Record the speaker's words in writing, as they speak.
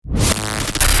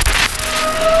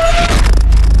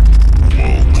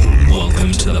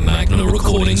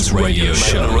Recordings Radio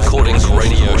Show. Magna Recordings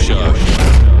Radio Show.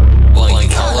 By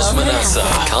Carlos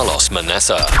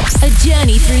Manaça. A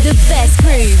journey through the best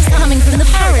grooves coming from the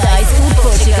paradise called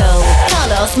Portugal.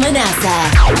 Carlos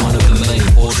Manaça. One of the main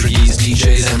Portuguese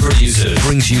DJs and producers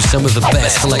brings you some of the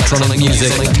best electronic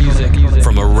music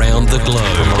from around the globe.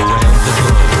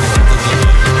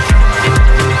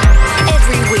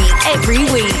 Every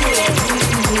week.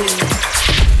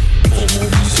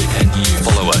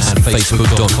 Follow us at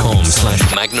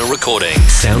facebook.com/Magna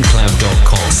Recordings,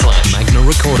 soundcloud.com/Magna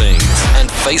Recordings, and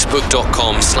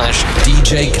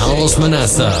facebook.com/DJ Carlos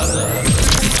Manaça.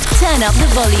 Turn up the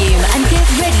volume and get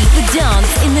ready for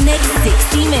dance in the next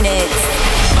 60 minutes.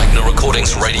 Magna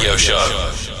Recordings Radio Show.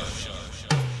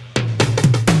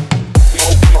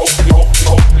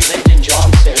 Lyndon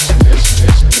Johnson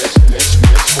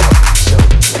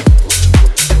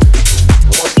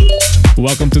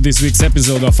Welcome to this week's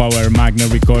episode of our Magna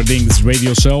Recordings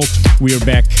radio show. We are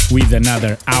back with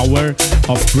another hour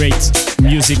of great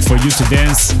music for you to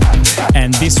dance.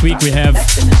 And this week we have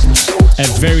a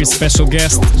very special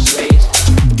guest,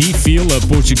 Phill, a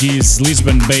Portuguese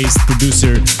Lisbon-based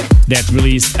producer that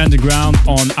released Underground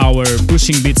on our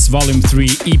Pushing Beats Volume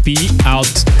 3 EP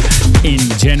out in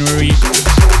January.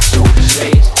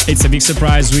 It's a big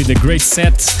surprise with a great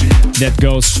set that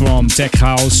goes from tech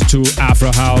house to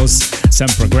afro house, some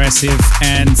progressive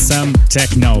and some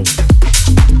techno.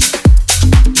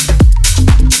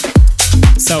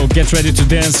 So get ready to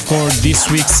dance for this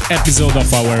week's episode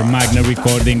of our Magna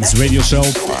Recordings radio show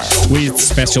with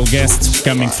special guests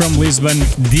coming from Lisbon,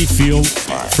 Phill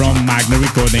from Magna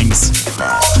Recordings.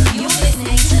 You're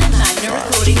listening to the Magna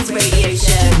Recordings radio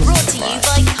show, brought to you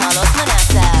by Carlos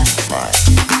Manaça.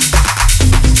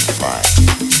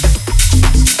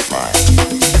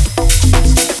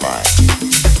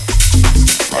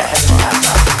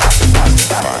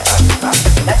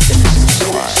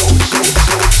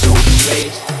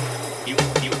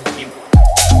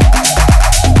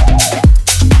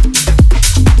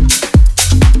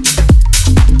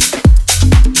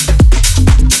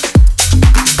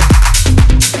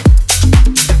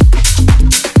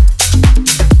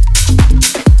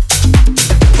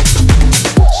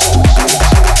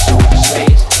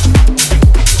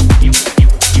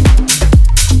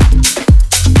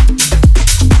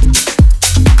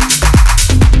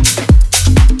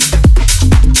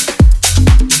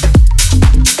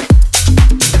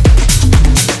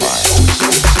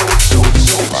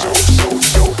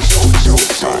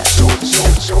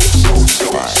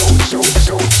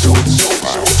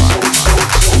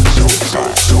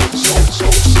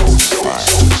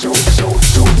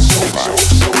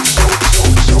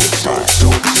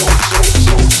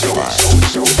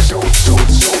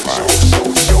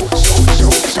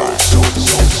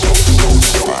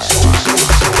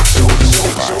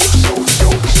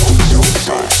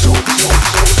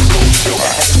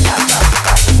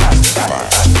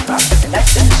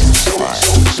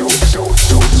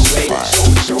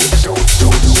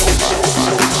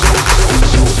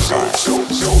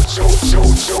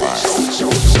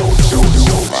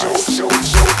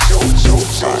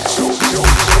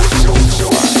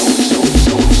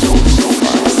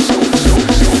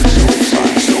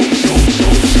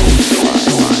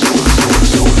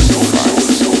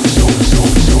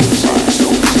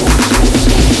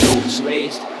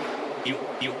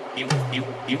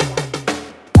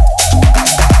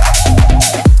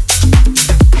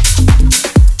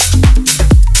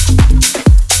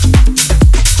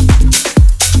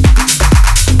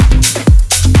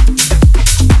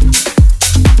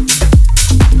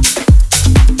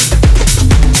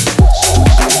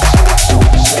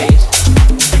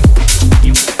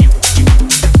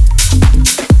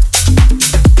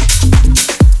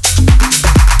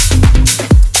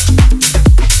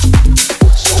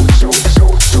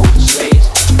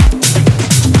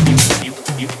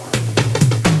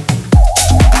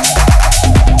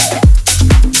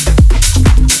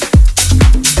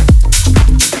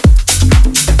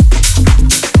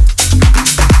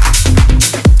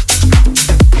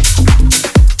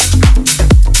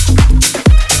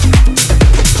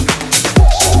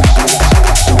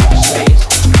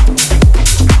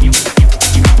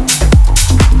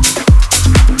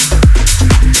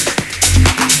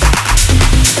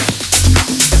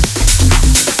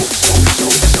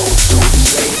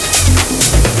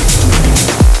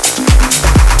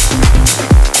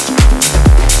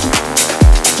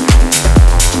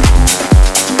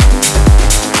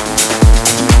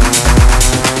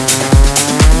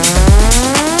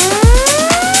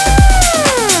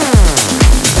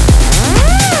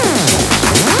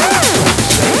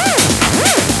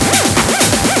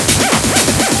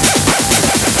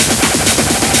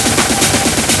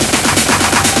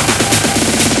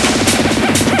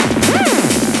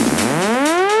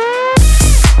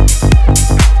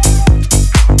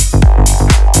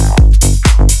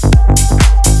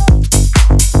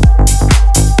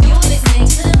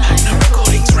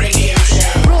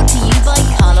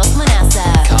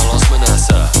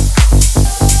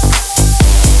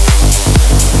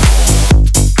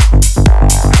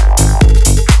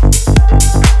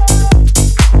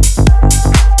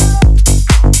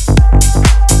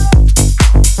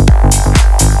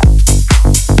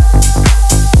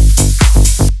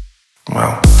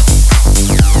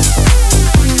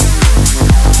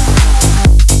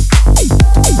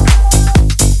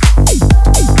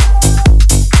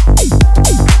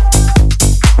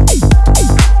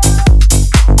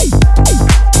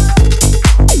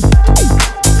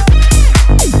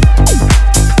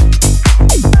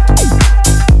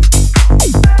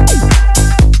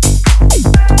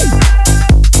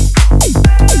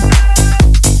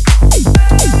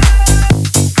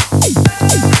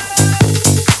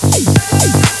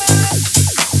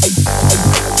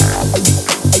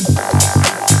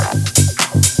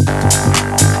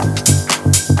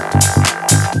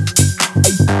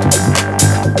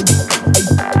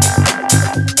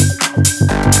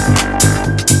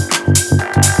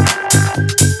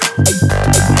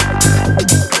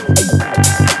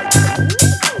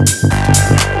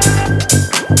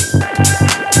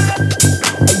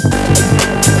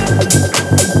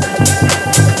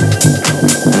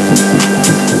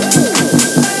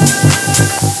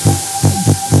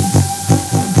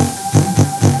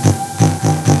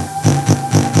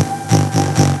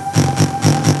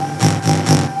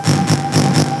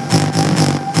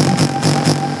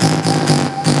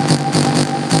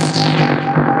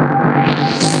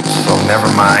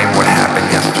 mind what happened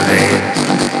yesterday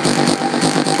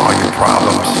and all your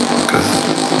problems, because,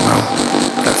 well,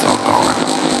 that's all gone.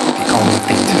 The only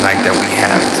thing tonight that we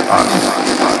have is us.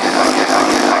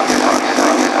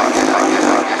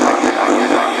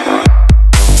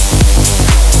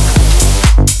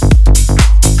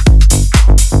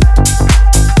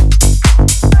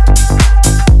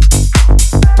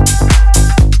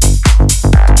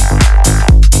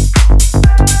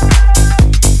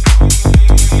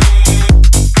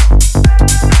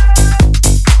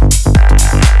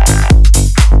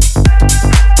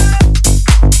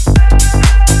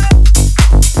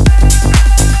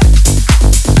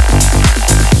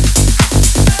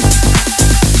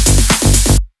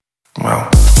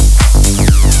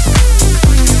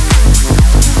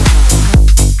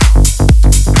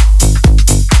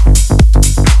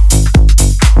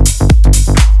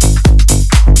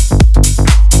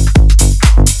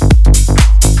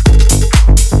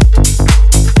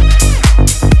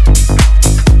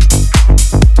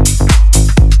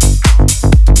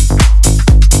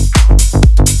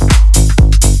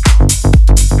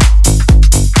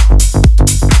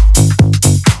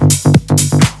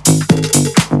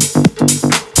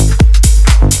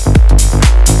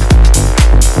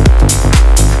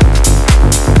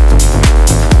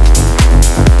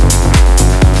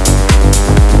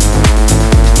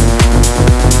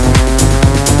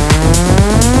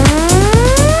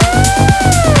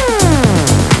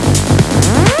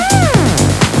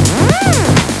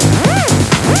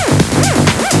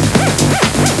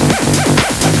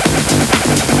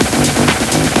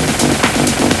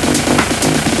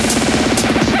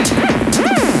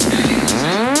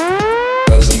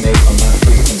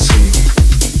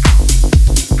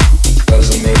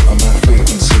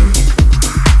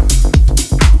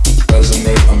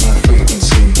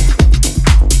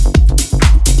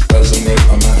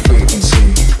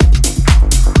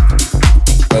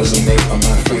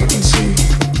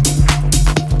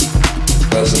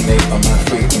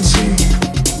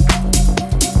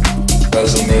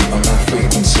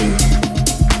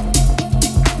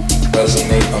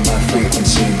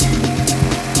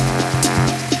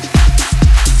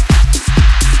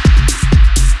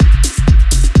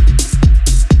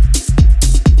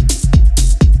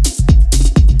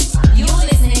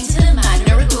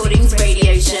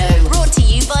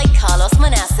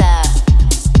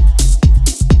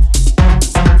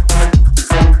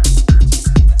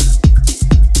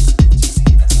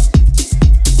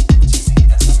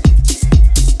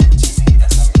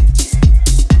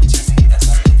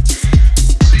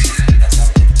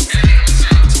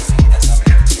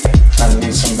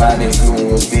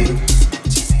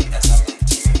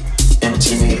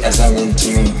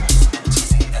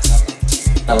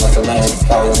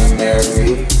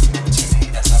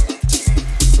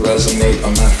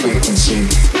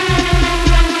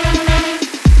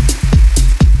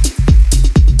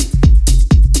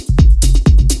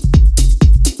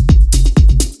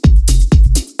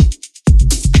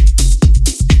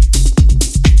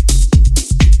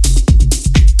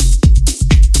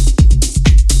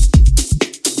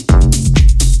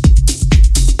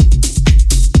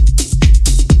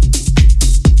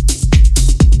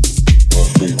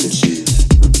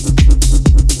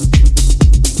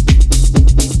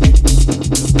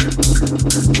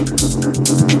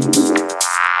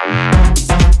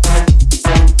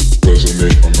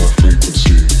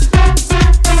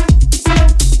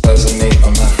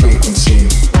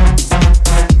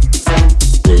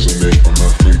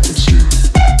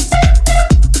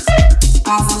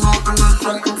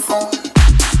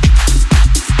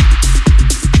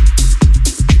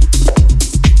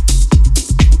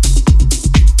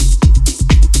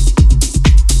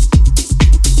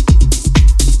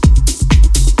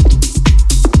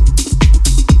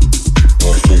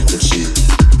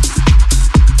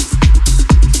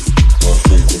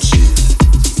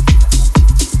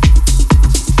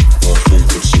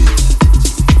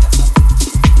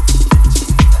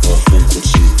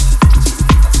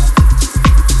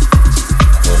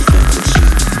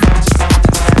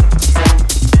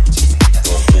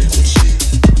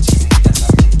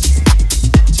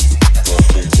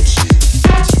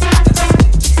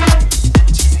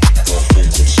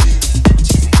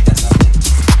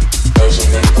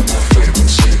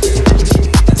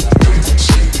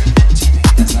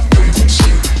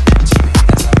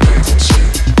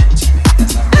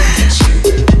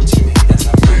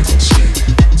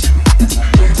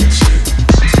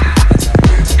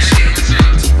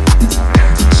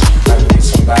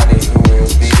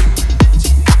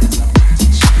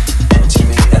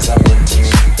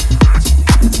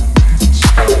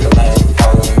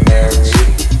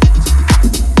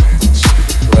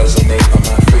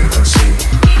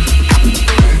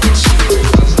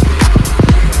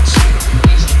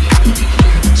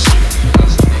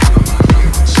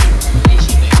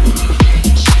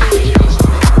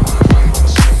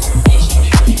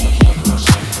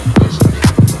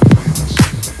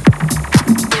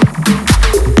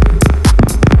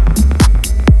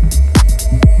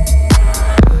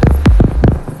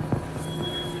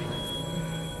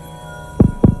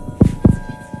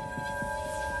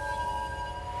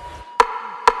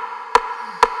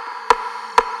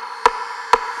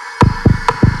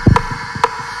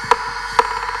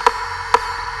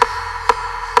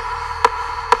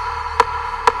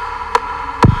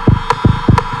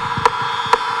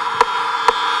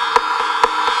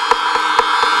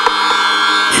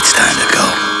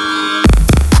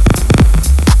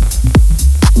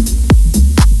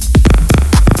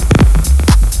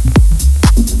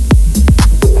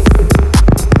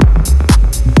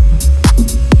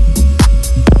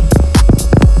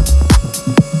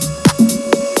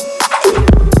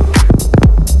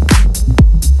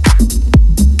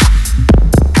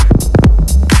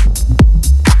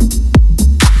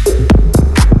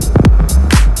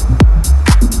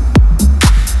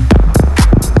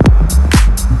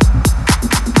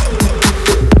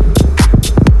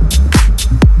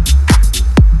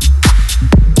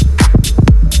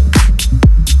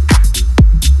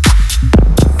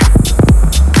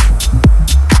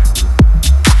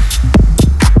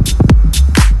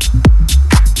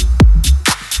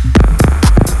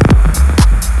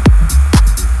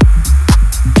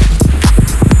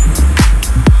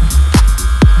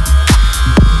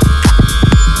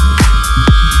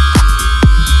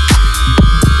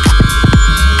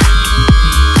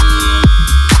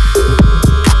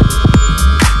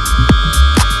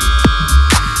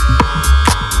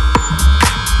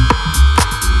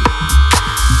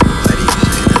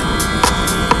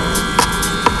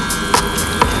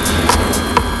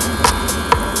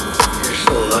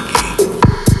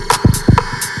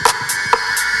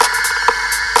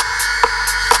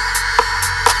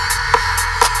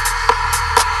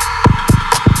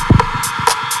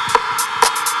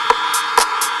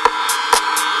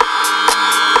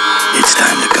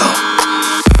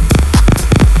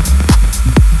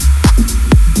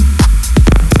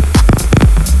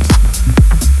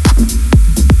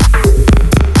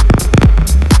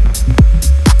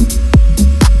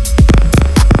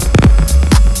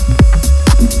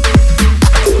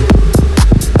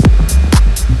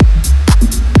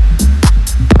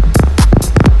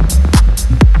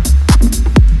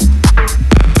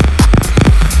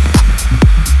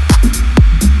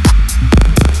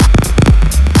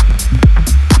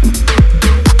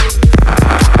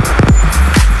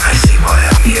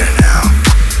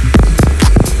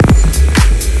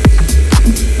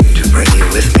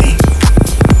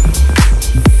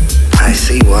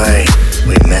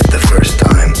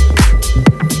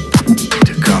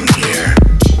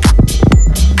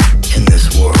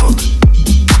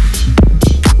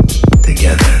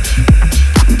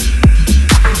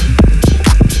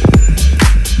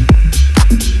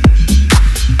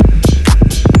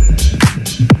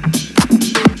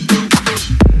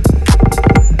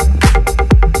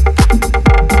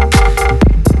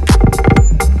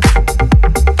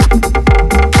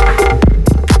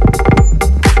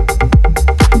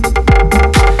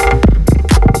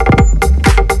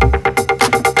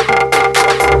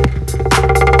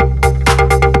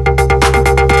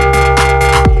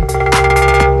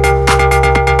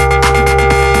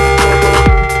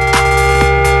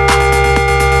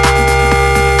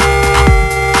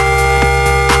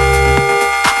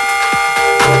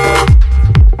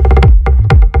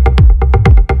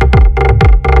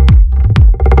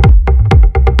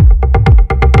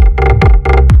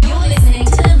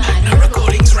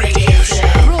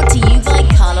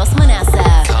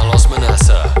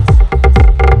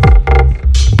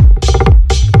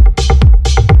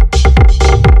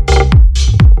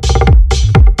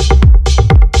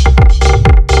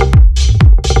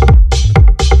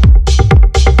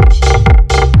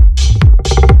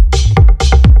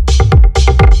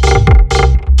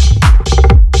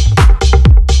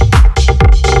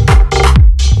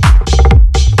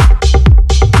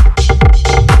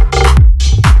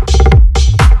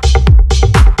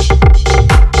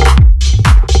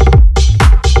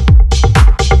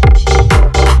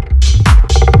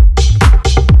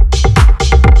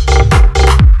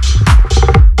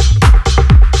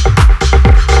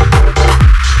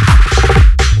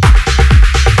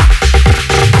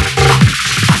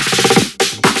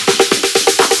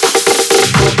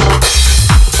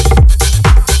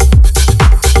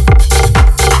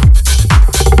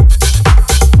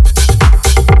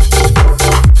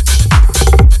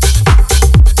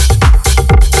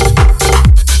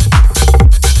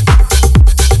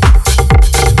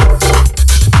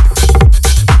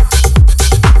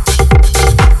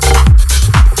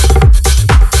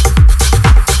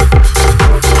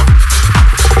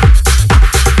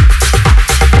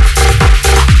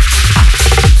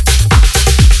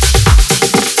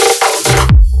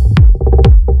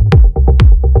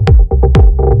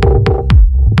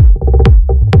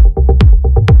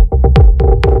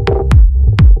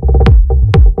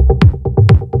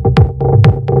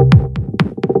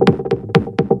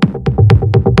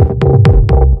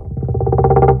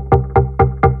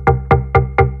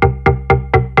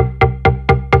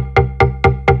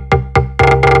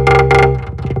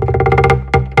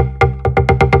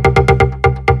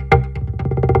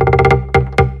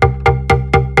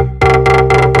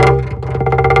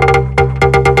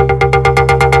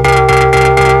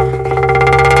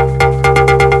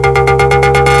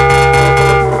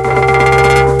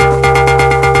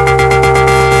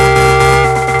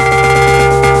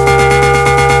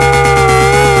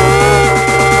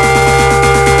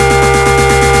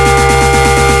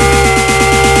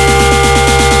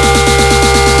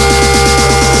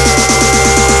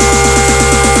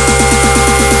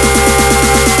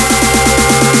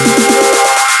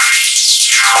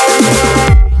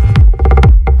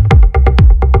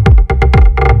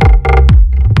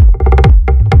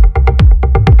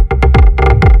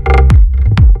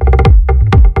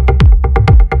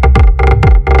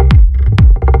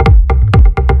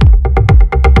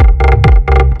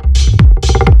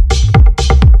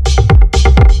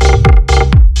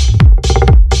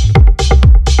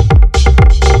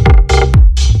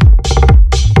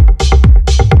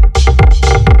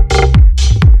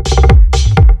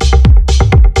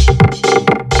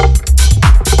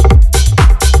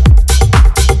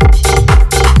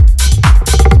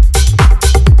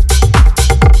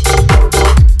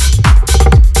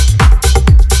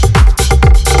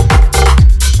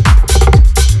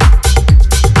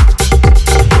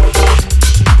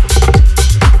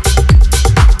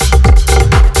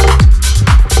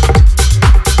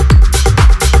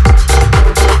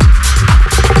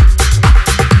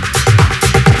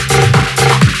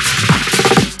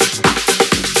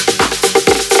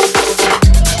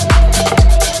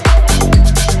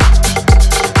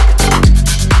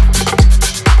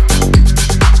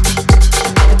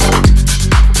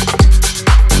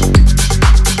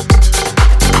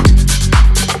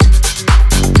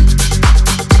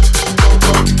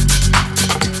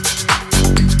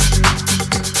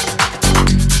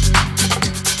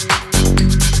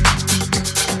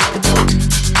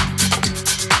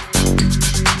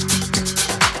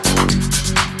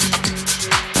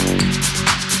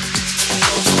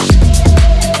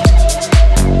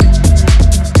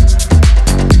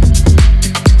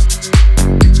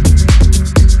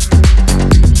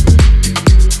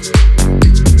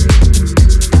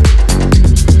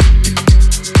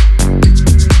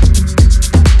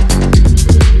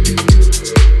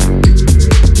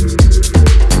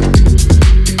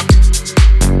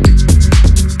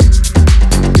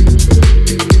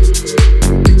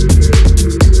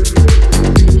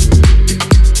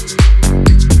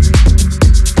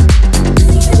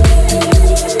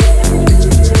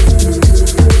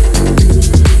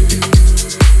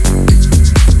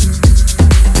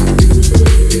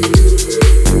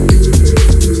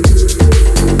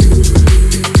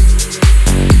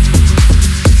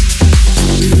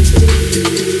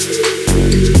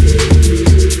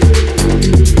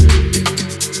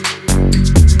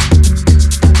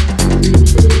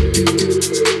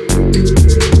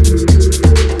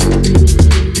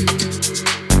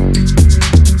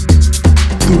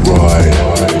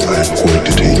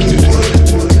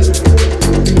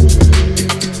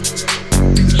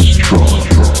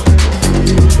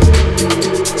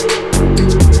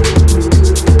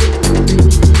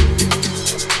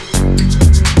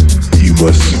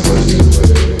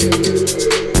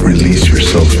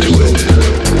 yourself to it,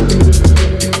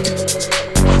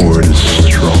 for it is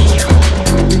strong.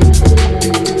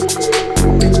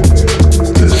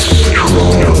 This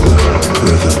strong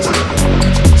rhythm.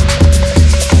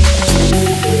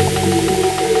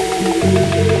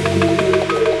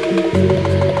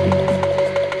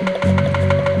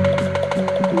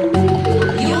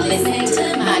 You're listening to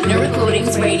the Magna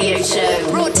Recordings radio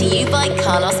show, brought to you by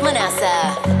Manaça.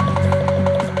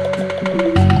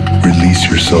 Release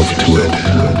yourself to it.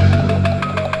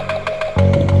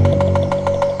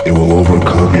 It will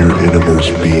overcome your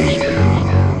innermost being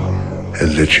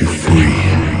and let you free.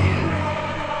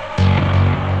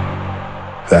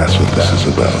 That's what this is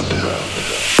about.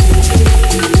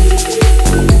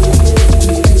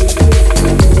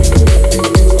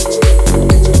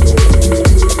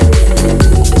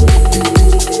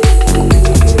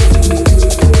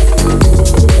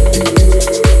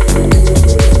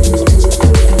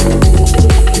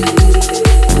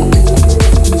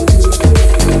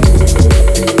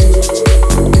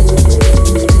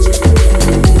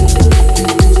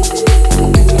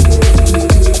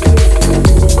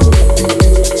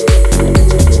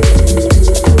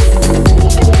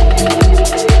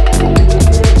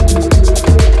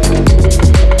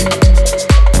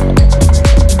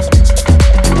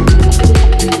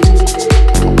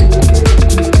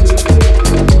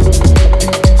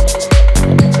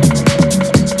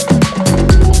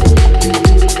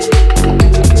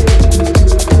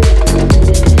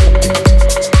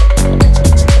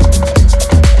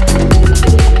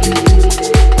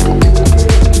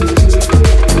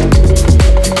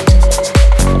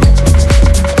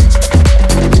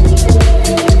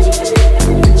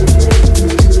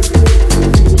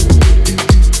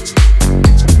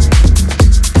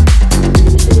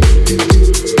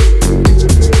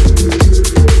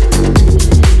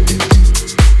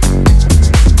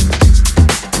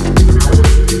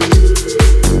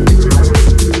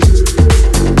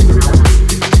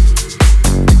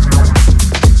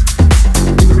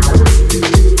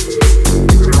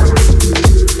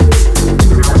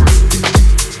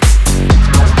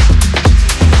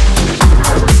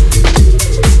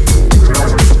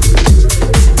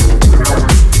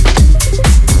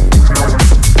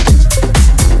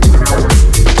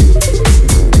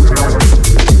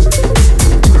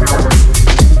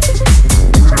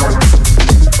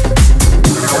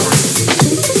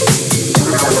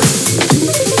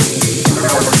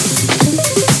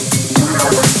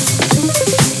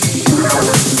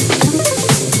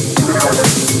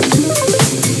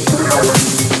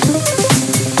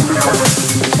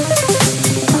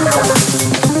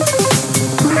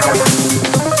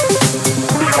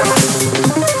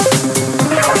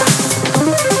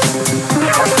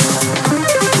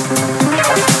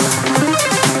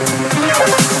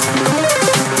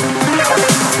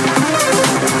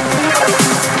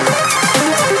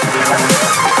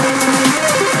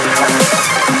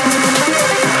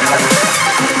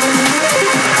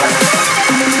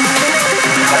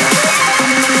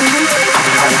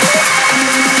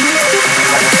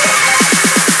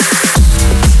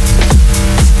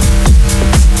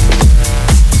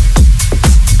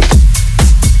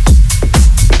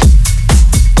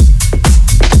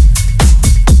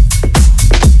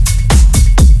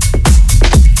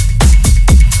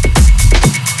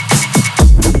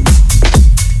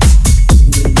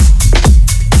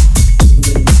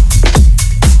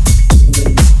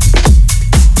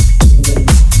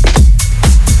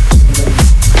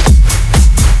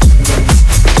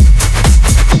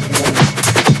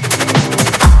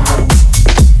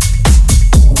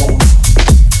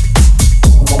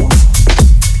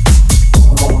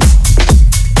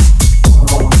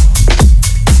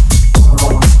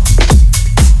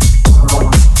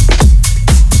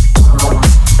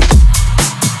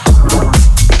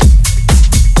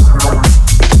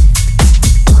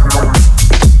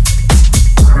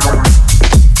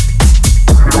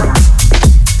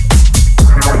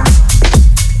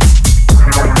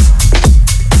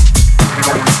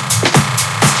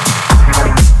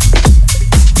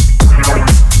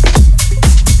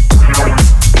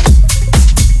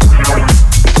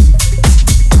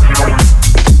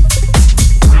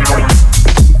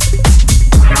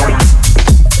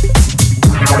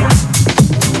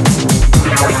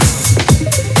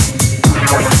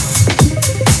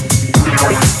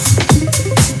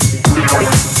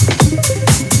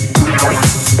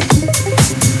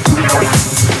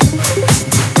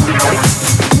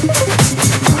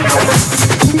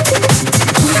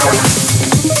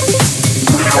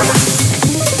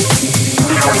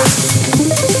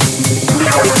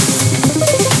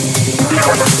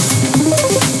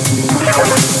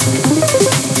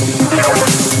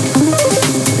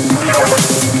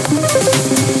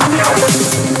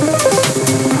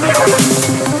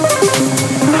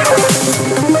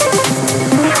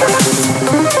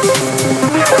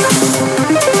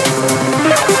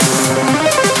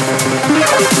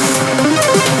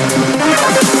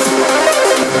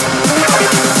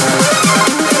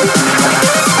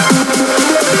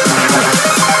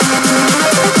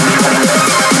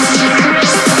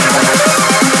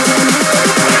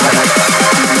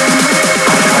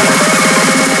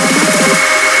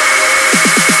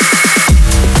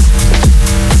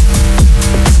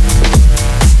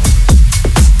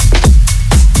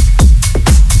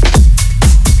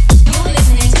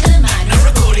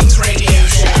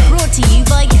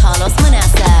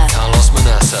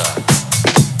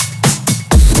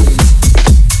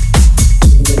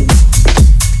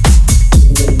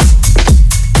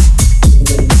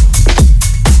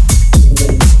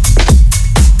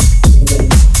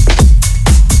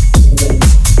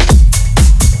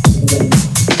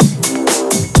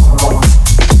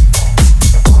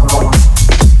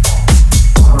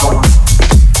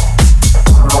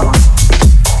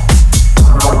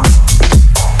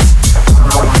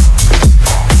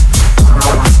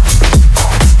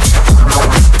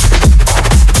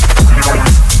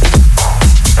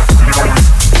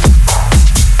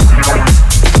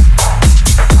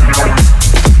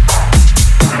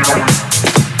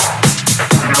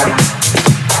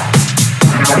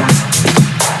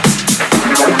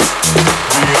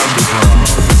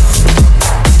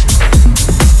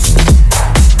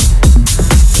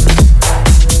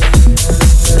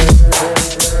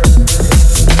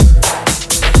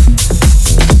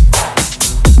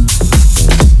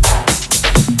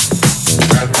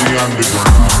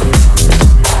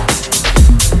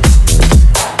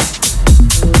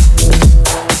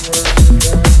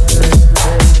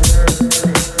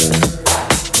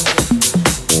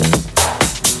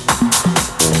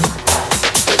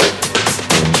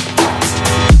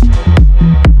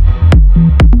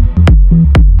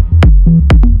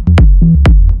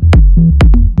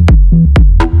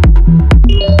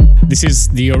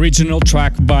 the original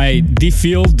track by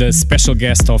Phill, the special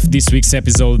guest of this week's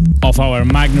episode of our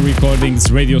Magna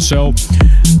Recordings radio show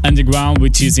Underground,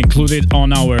 which is included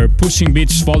on our Pushing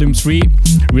Beats Volume 3,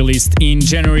 released in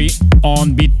January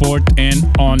on Beatport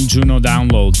and on Juno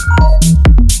Download.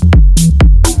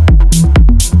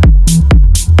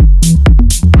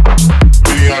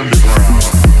 The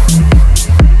Underground.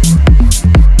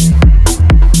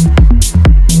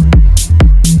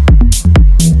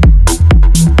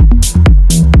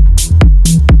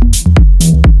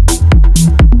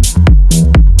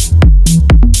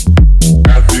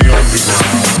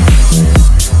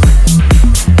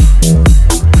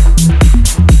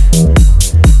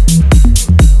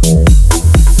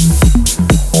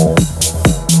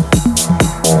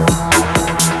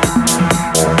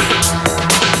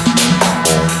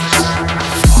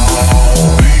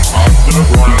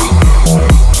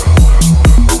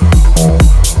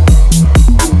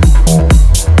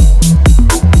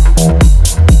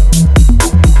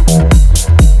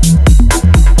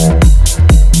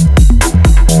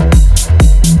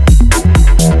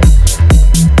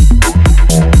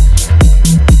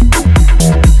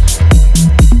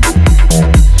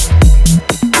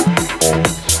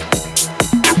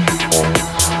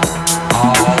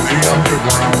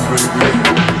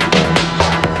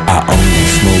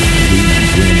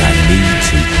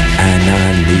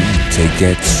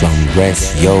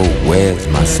 Yo, where's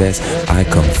my cess? I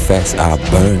confess I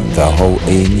burned the hole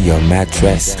in your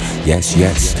mattress. Yes,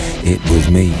 yes, it was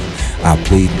me. I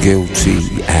plead guilty,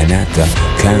 and at the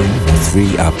count of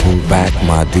 3 I pull back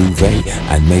my duvet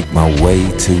and make my way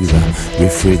to the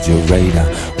refrigerator.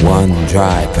 One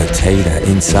dry potato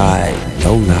inside,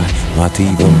 no lie, not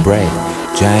even bread.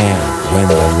 Jam when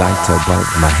the light above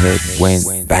my head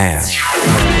went bam.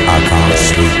 I can't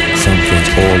sleep, something's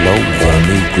all over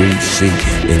me, greasy.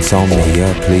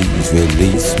 Insomnia, please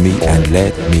release me and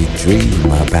let me dream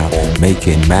about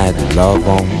making mad love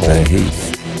on the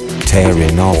heath.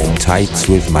 Tearing off tights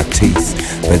with my teeth,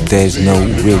 but there's no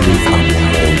relief. I'm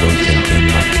wide awake and in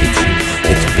my kitchen,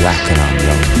 it's black and I'm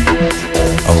lonely.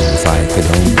 Oh, if I could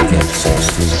only get some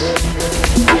sleep.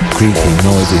 Creaking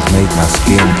noises make my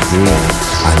skin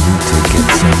creep. I need to get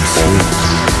some sleep.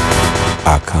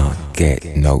 I can't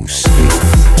get no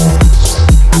sleep.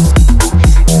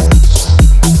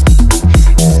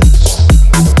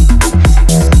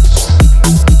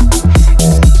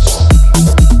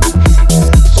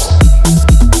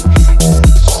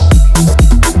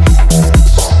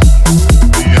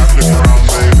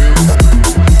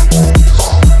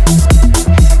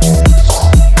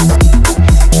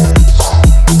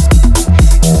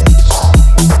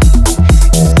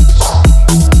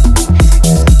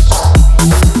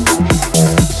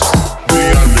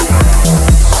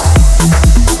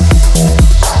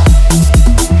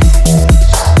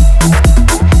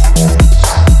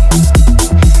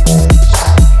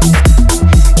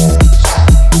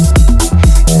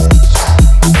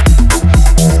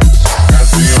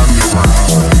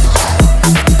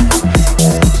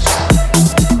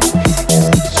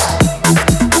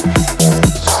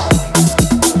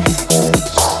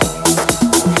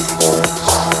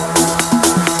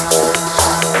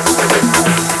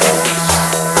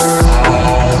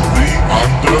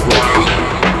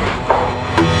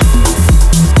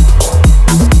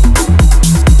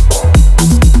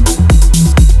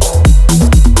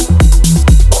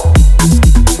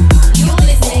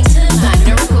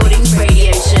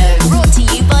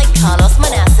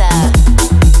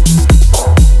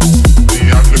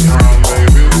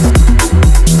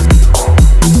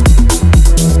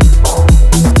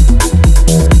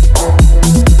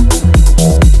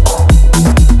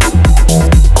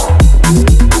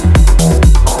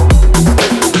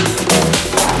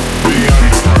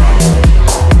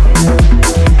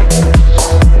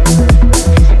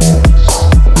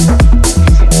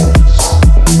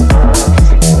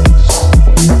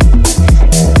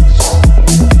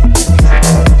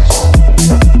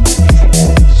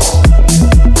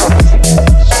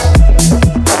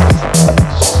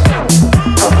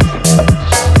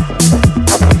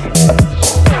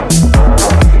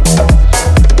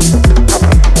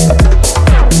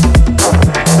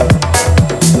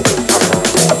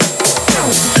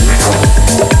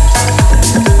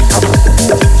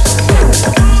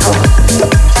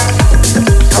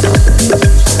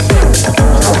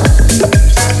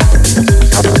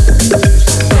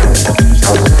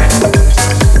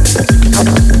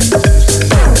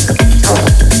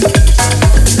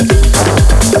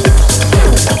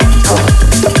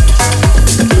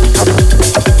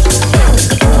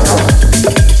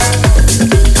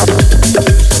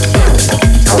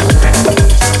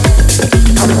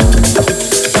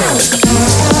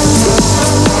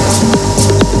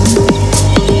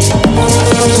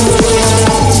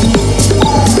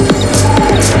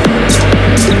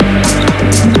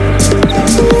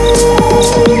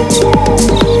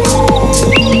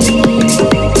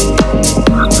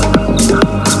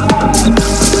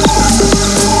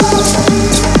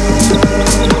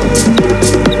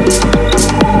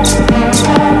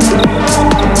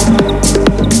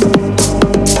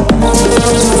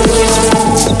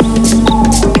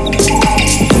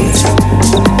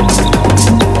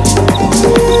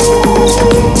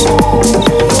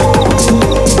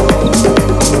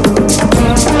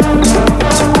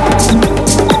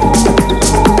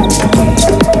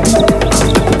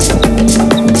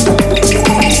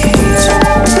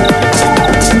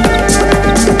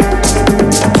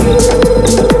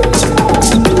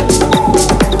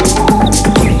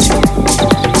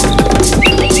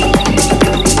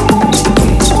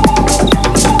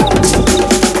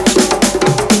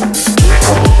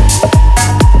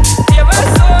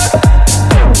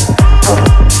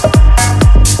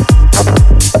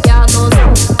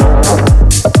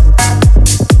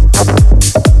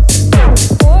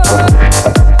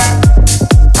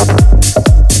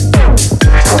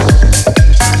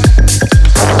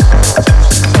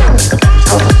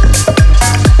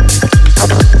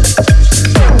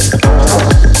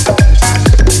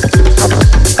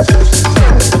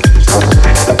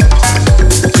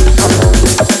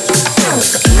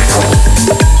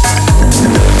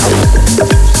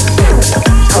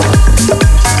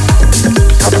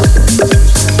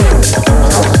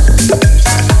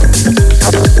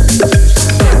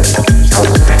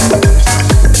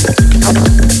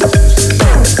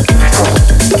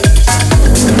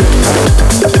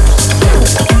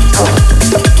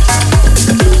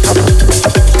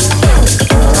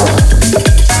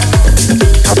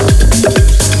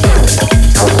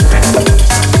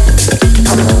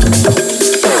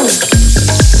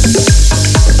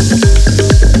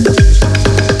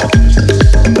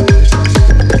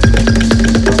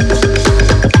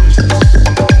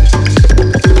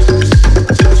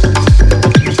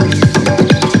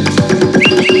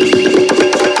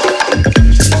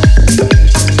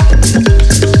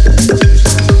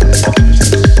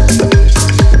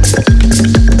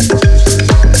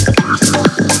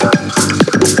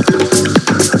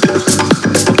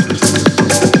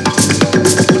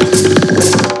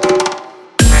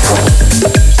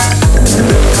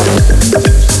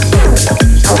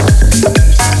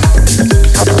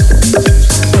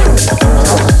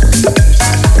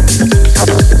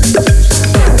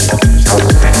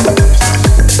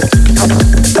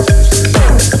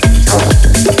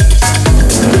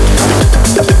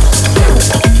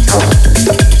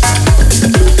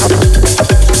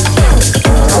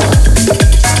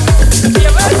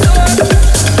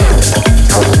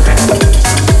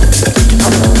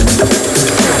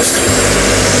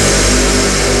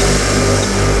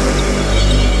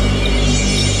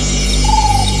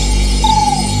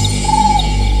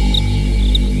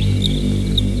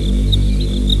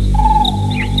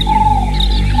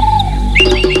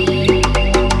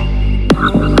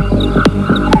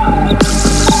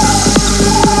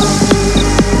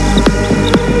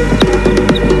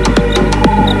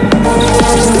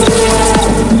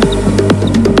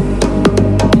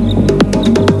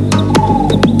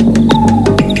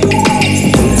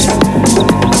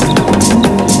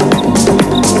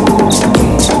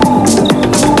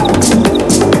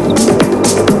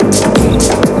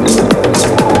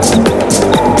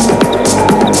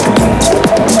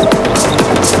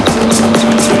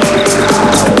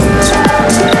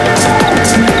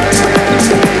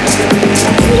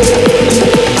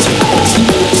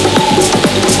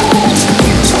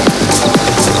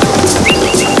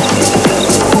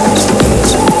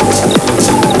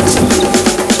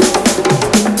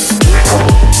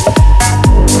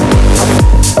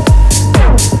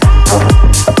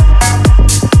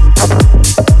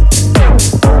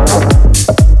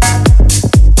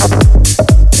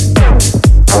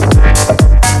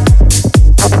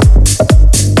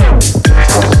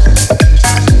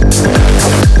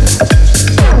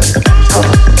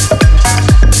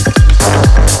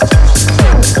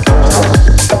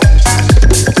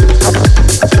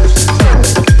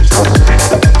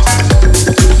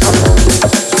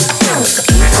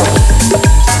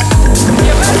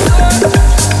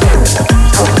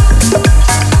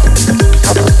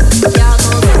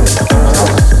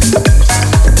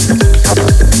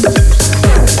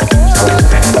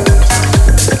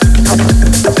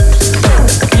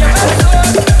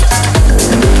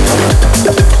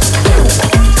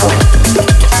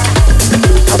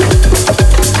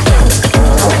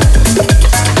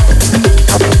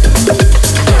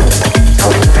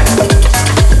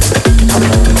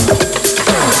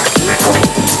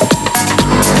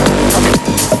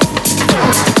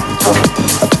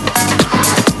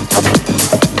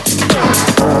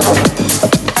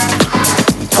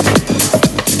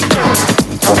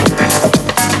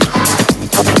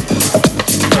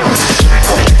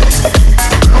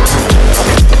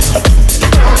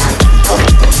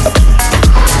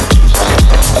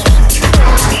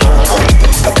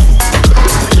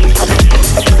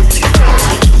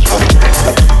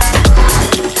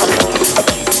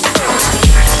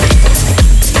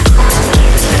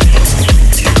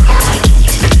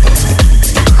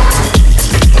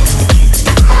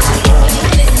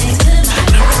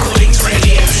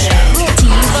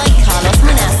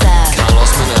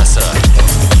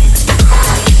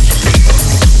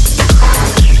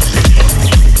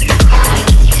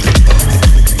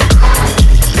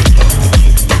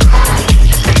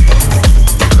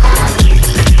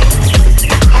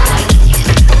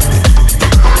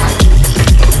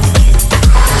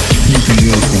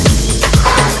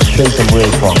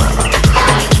 rave format.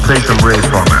 Play some rave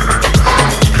format.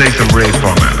 Play some rave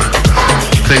format.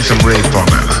 Play some rave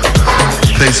format.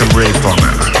 Play some rave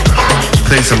format.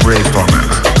 Play some rave format.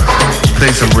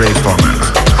 Play some rave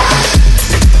format.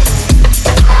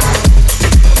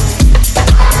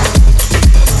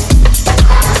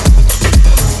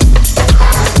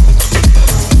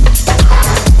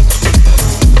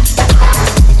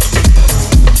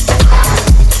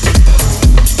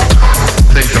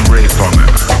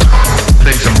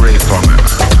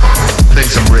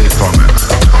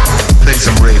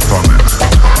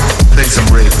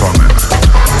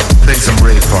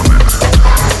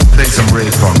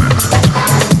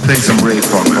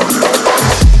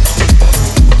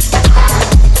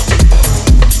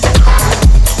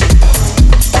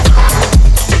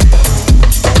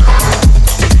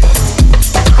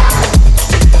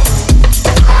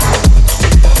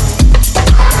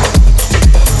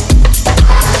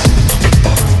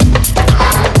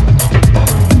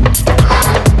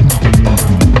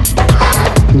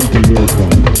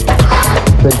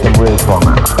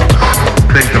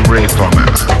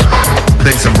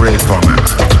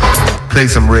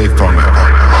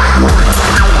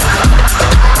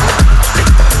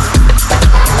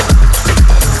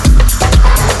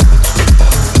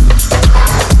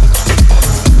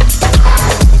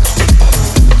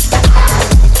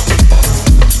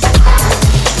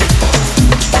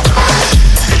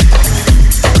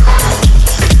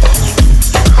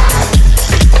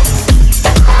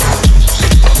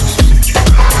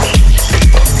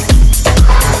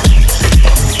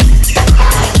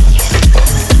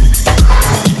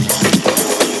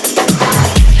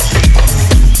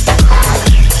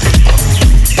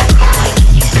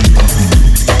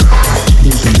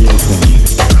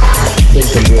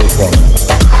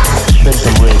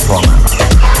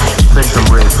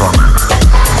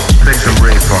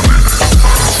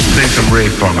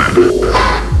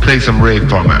 Play some rave format. Play some rave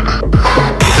format.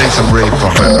 Play some rave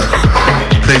format.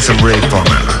 Play some rave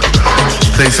format.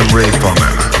 Play some rave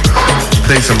format.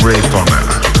 Play some rave format.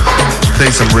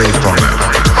 Play some rave format.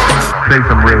 Play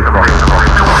some rave format.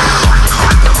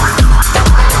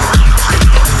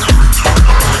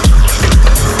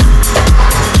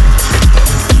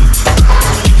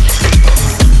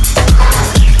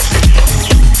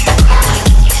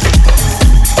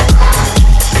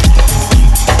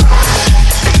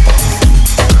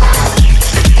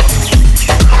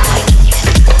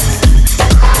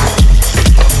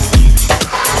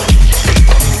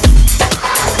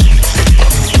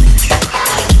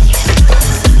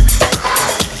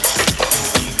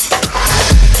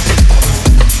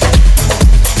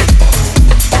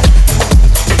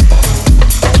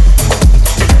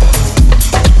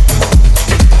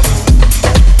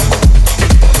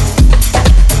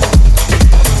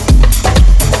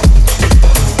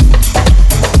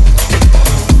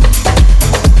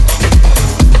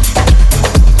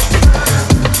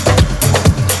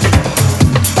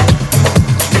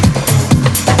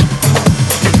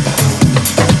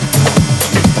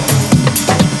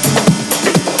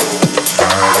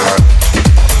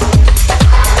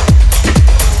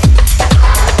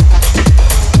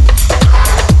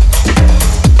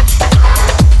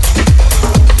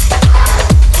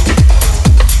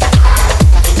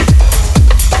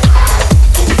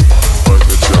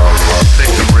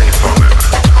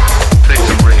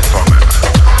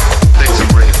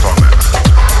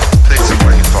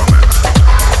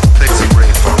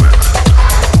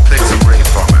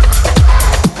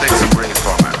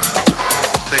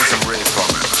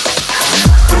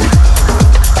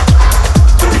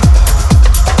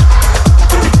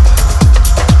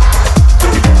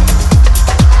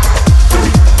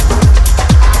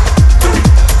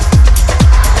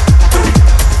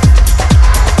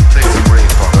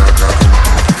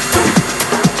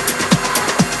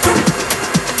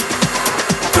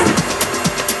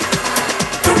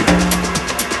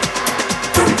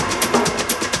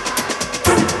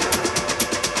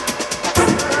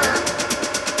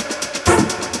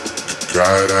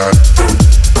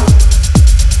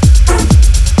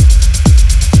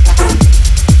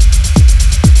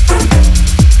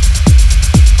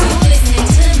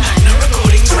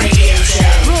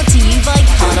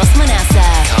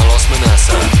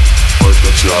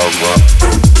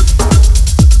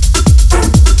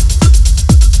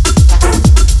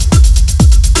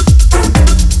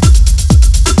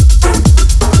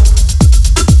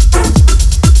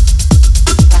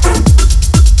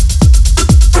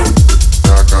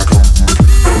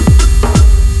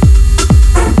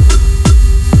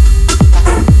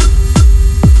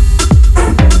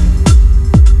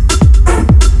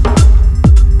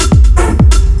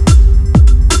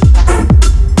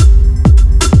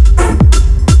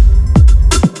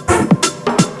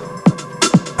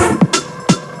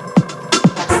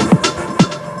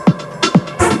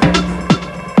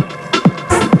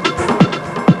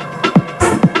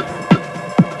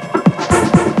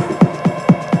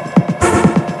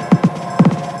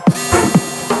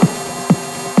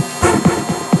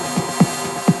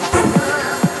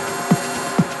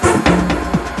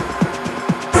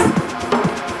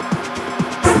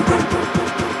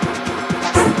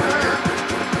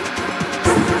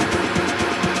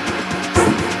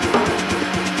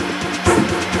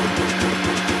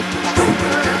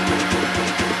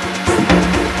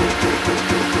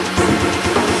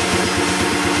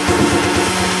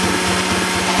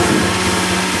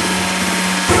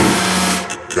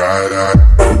 Right.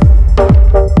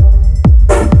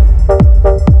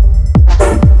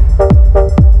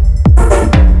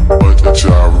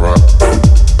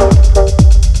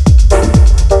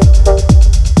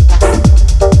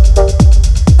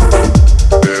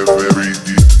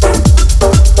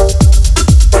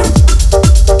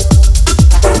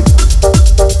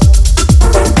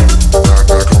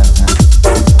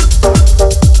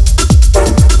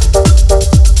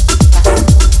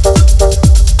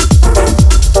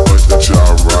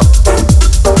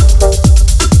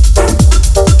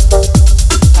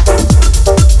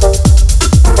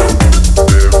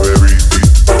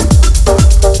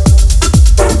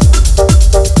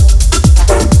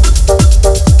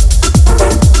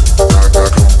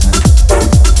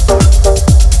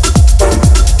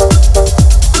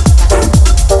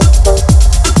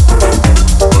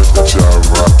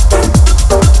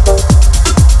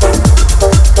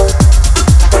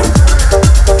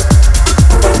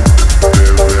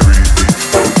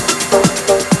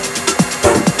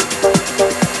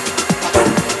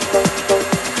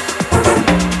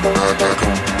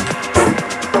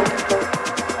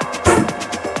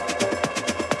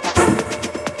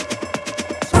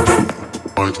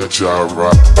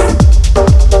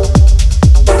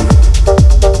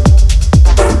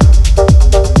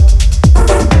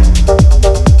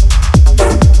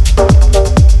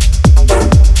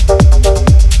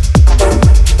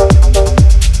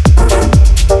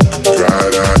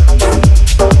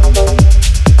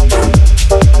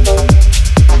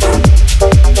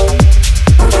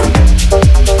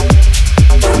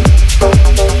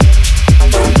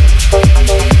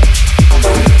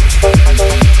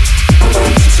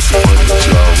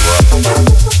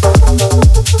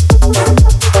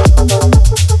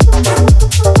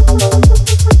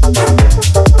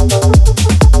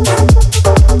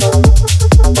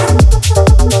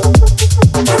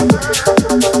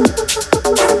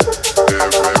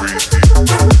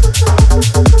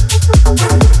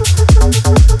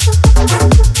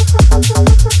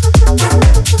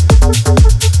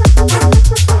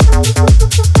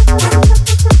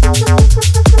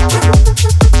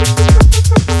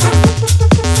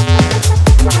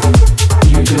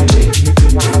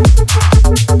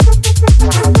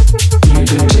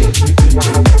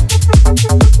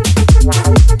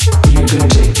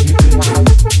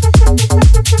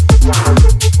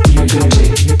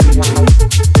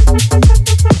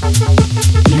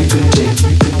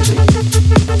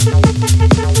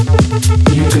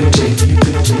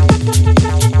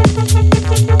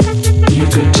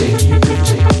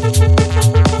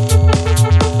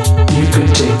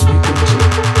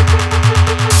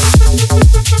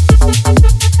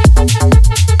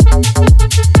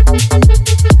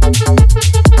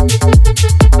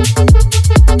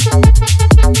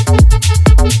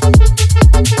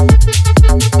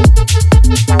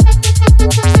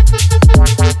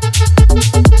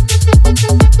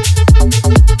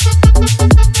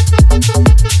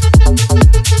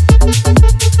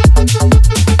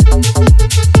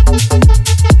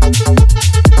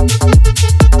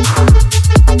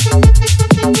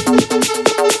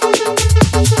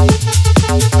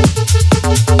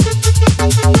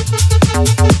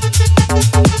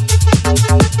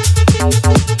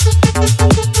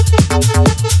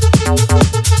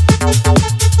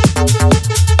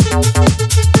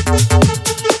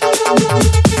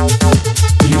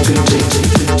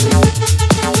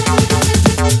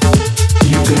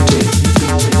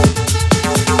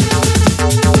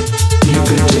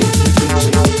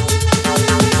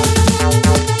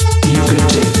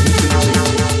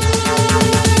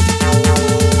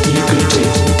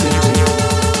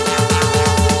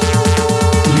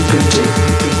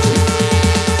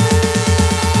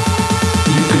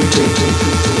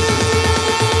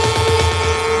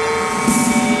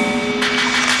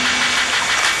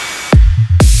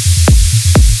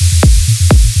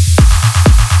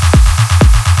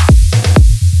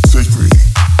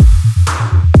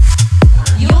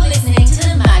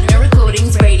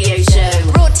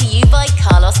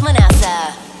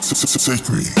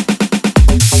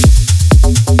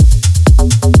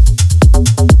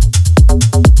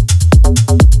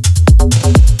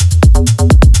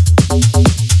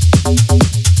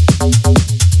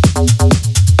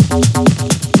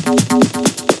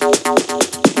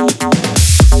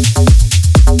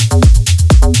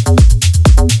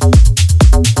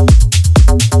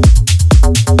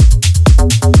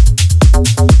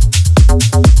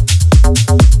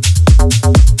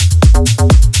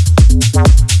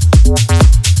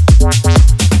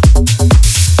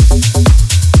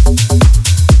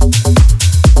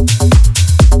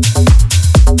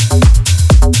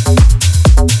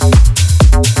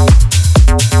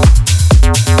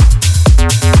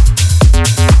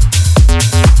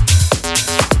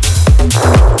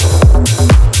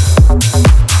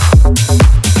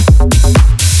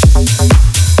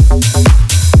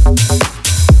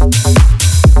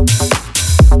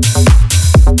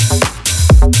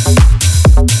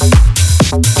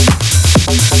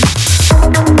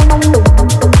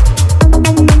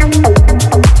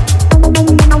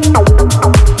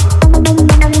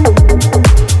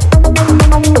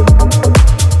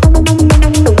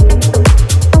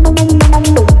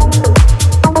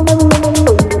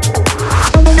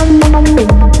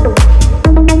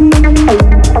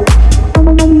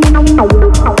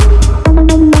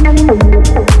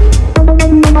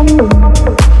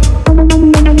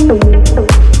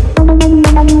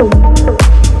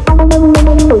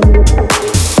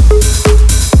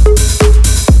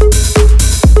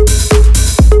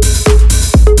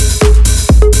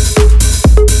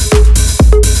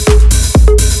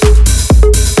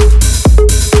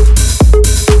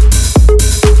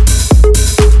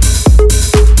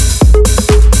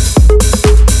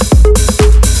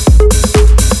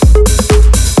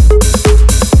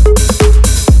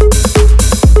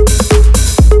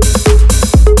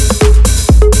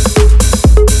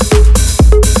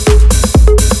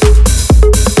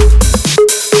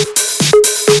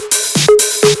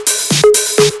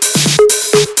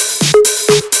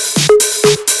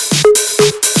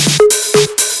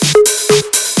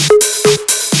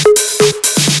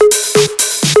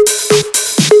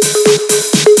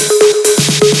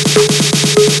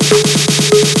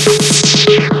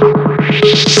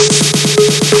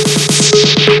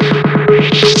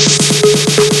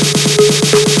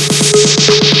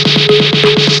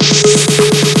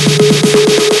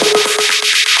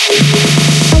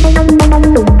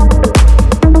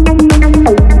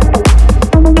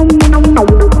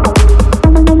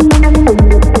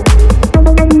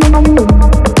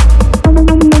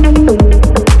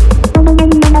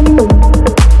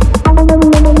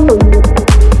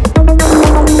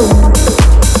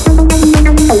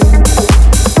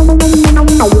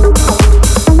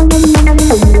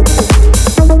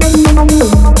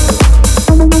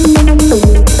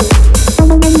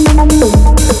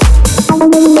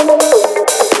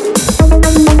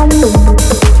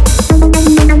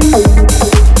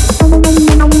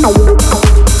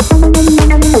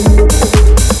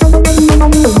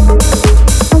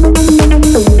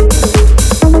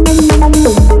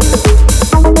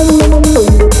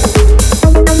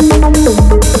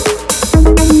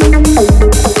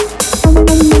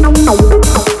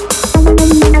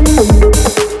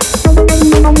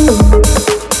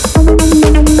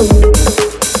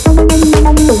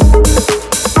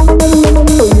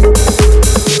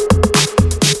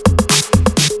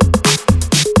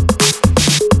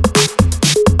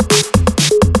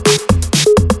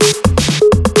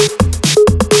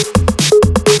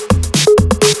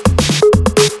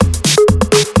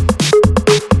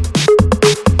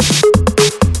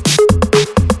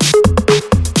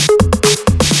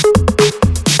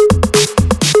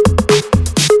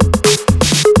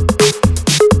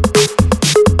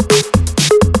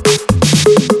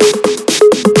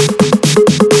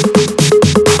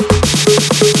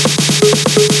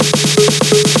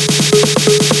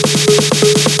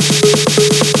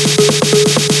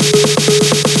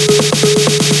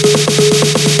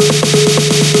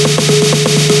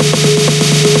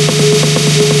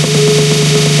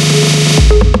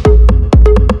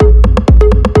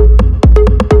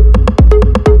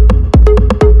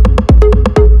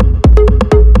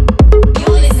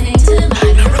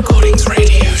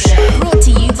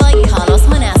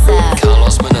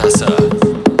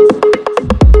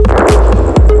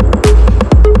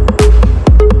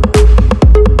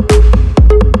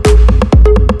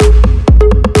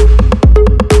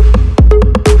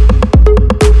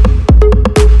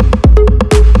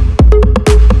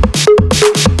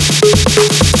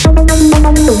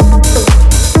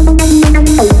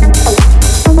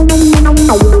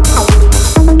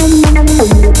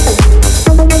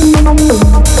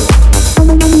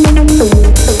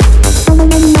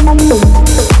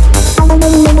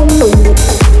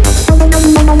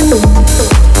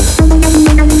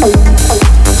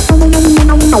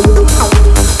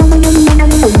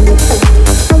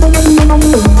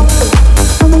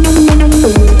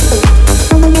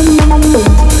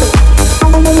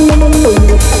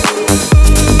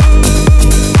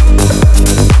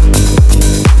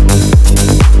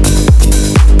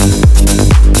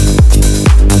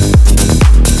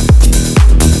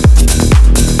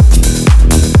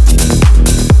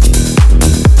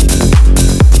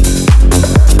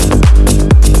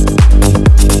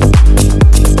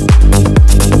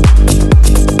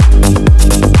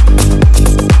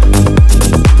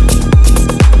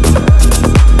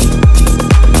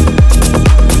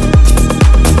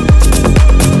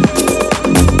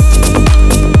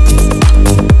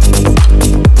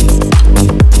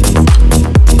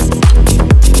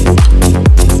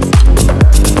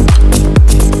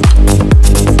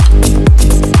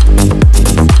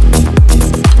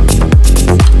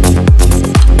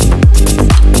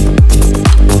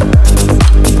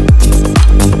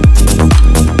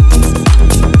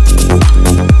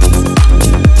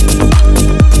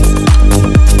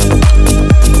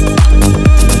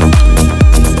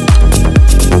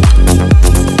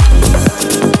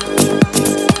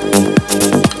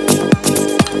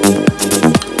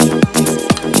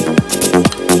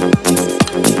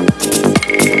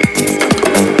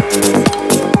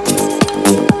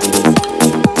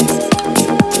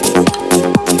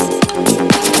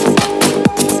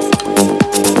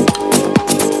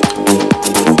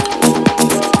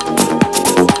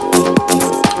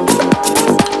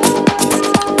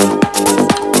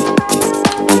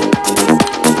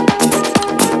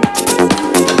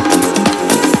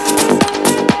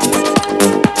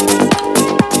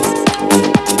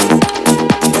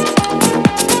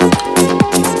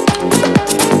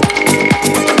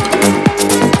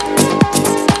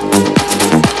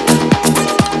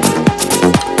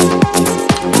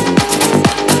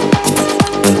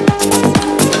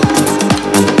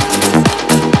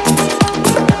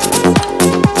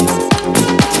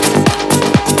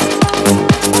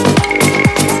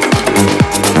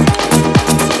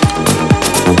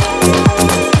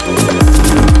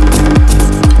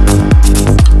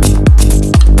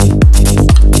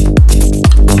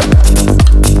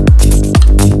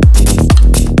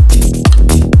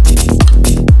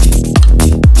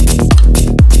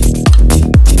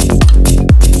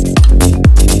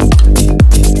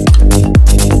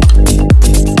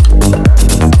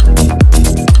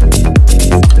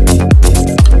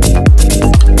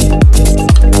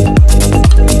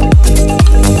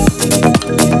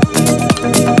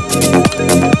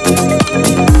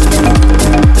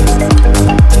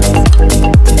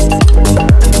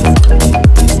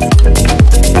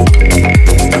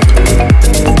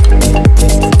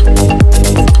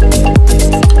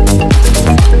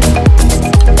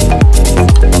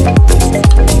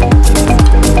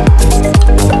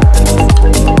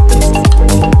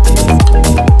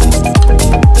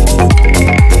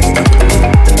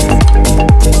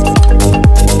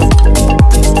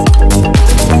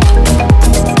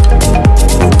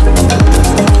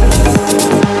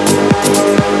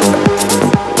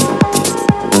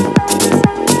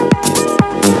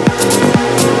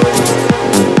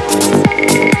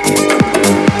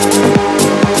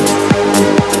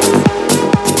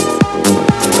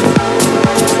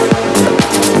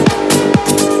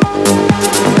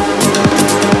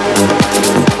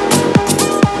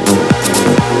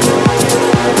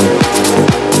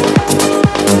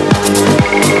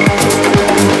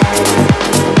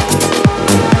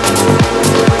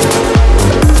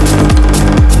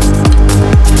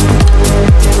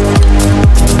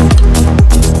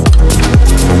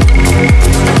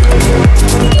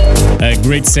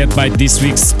 great set by this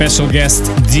week's special guest,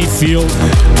 Phill,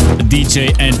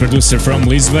 DJ and producer from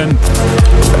Lisbon.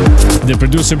 The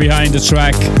producer behind the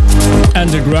track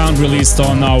Underground, released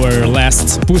on our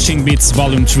last Pushing Beats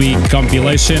Volume 3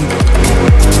 compilation.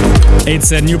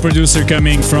 It's a new producer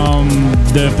coming from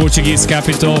the Portuguese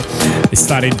capital. He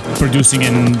started producing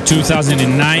in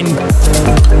 2009,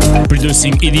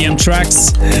 producing EDM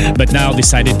tracks, but now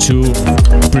decided to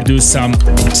produce some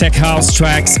tech house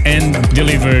tracks and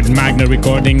delivered Magna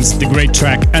Recordings the great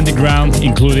track Underground,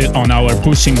 included on our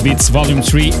Pushing Beats Volume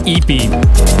 3 EP.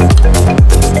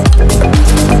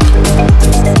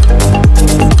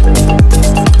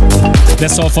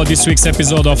 That's all for this week's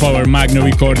episode of our Magna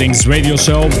Recordings radio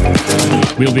show.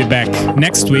 We'll be back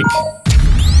next week.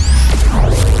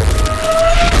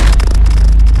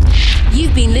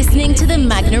 You've been listening to the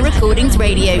Magna Recordings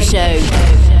radio show.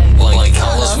 Like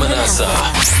Carlos Manaça.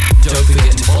 Don't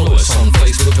forget to follow us on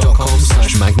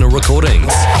Facebook.com/Magna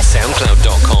Recordings,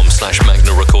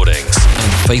 SoundCloud.com/Magna Recordings,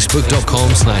 and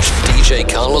Facebook.com/DJ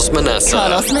Carlos Manaça.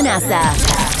 Carlos Manaça.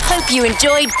 Hope you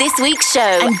enjoyed this week's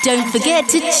show. And don't forget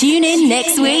to tune in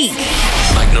next week.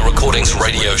 Magna Recordings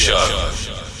Radio Show.